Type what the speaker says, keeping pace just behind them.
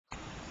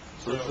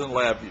So this is in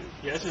lab view.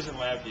 Yeah, this is in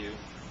lab view.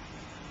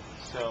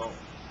 So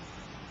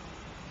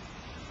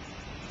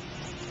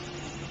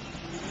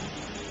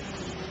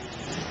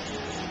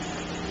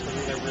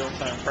we have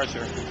real-time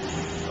pressure.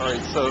 All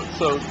right, so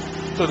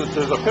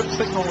there's a pip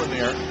signal in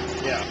there,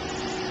 Yeah.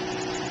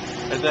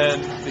 and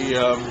then the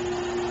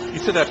you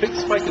said that big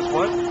spike is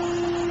what?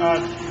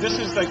 This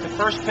is like the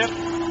first pip.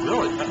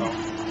 Really?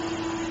 Uh-oh.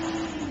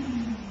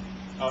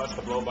 Oh, that's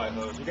the blow-by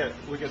hose.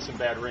 We get some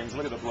bad rings.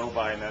 Look at the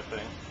blow-by in that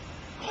thing.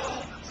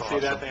 That's See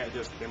that awesome. thing I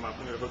just came up?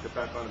 I'm going to hook it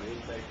back onto the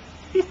intake.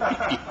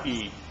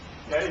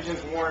 That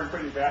engine's worn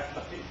pretty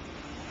badly.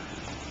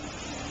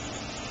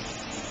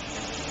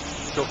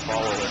 Still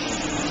follow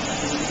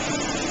it.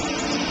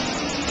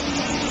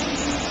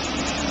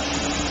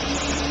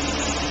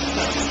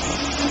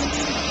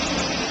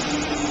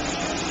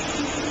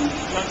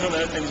 Not until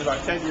that thing's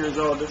about 10 years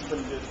old, this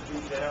thing just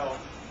beat to hell.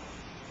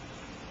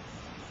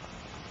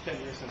 10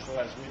 years since the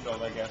last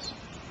rebuild, I guess.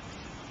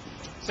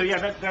 So yeah,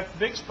 that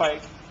big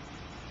spike.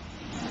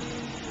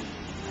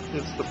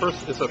 It's the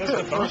first. It's a That's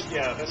pip. the first.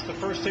 Yeah, that's the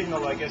first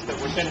signal, I guess, that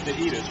we're sending to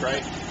EDIS,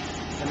 right?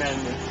 And then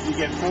you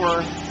get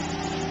four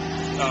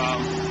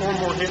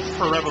more hits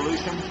per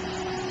revolution.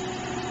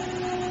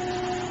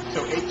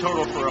 So 8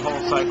 total for a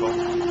whole cycle.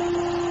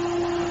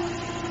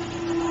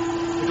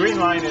 The green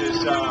line is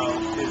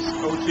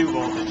O2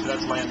 voltage, so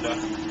that's lambda.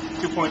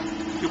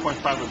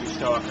 2.5 would be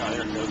stock.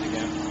 There it goes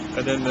again.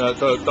 And then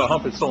the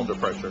hump is cylinder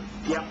pressure.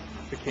 Yeah.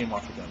 It came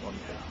off again. Let me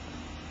see.